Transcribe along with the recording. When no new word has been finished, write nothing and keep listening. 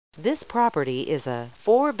This property is a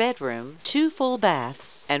 4-bedroom, 2 full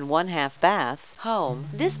baths, and 1/2 bath home.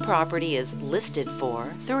 This property is listed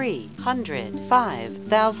for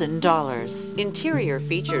 $305,000. Interior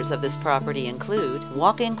features of this property include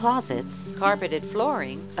walk-in closets, carpeted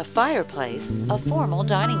flooring, a fireplace, a formal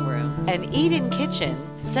dining room, an eat-in kitchen,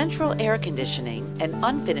 central air conditioning, an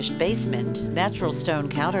unfinished basement, natural stone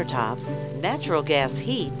countertops, natural gas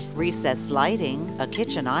heat, recessed lighting, a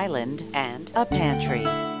kitchen island, and a pantry.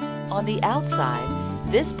 On the outside,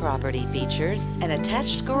 this property features an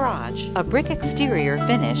attached garage, a brick exterior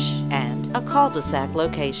finish, and a cul-de-sac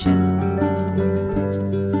location.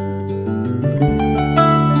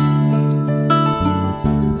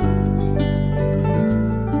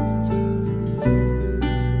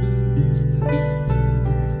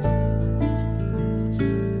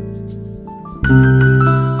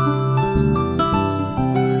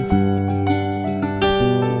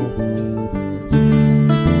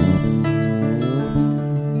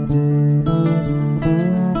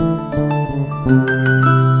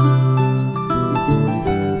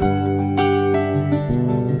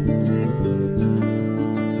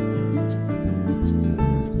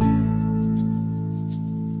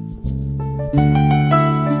 you.